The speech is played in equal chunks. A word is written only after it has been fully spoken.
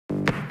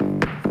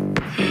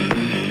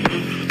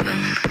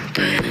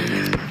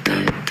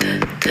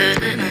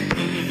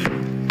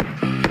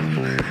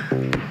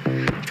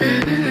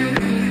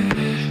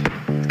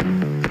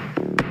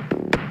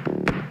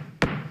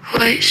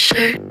White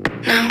shirt,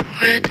 now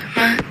red,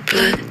 my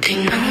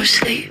bloody nose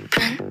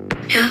sleeping.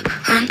 You're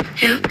on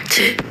your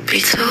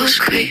tippy toes,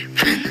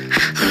 creeping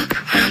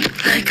around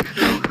like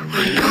no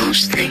one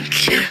knows.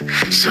 Think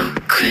you're so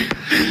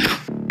criminal.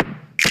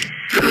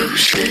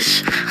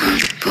 Bruises on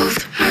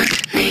both my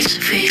knees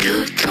for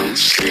you, don't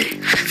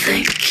sleep.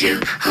 Thank you,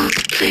 oh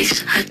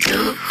please, I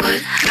do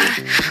what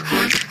I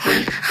want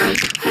when I'm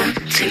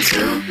wanting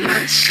to.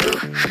 My soul,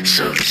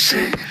 so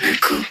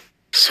cynical.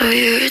 So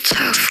you're a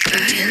tough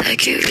guy,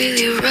 like you're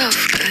really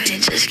rough guy.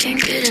 Just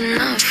can't get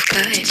enough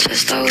guy,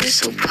 just always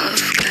so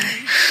puff guy.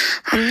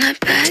 I'm that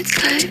bad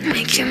type,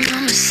 make your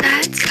mama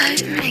sad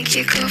type, make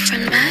your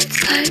girlfriend mad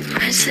type,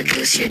 might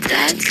seduce your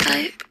dad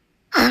type.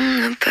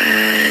 I'm the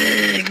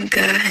bad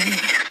guy.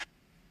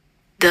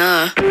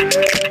 Duh.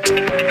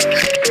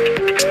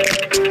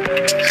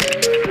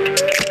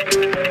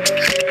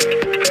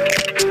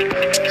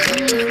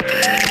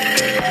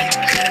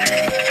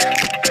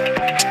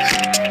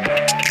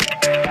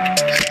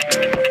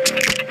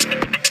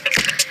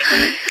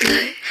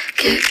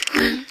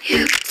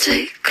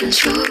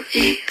 Control,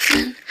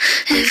 even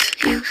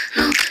if you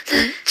know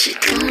that you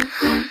don't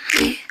own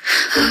me.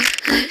 I'll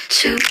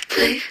let you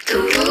play the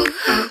role,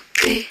 I'll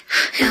be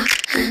your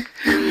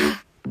animal.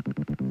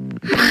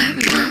 My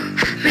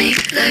mommy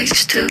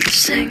likes to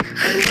sing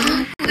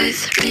along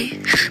with me,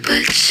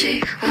 but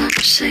she won't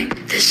sing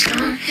this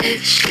song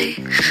if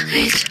she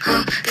reads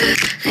all the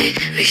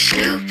lyrics.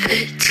 She'll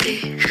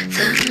pity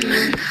the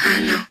men I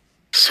know.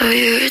 So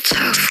you're a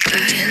tough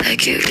guy,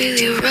 like you're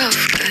really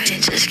rough guy.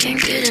 Just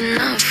can't get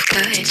enough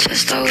guy,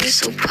 just always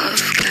so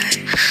puff guy.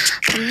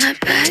 I'm that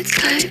bad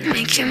type,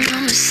 make your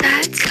mama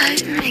sad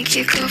type, make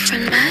your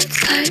girlfriend mad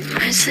type,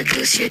 might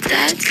seduce your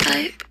dad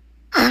type.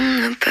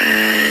 I'm the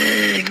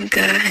bad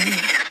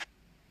guy.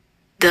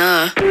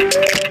 Duh.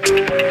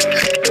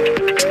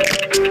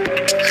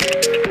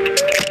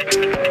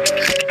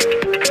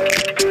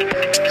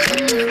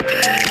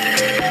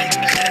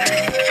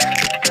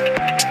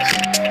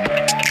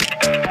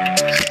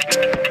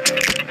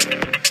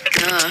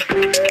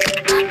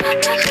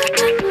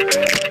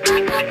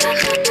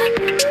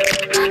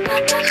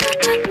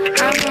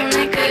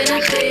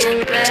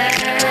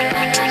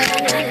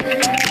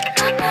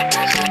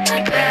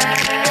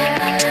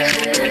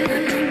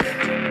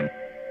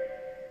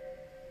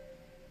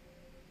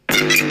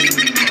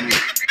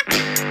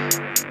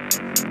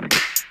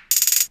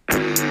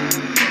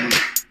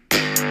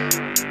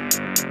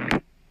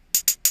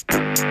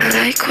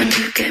 When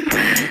you get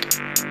mad,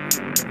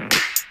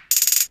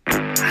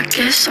 I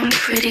guess I'm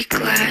pretty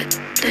glad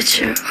that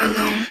you're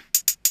alone.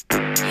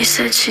 You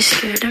said she's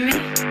scared of me?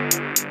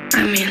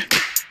 I mean,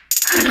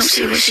 I don't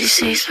see what she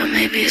sees, but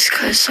maybe it's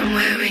 'cause I'm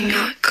wearing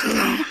your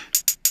cologne.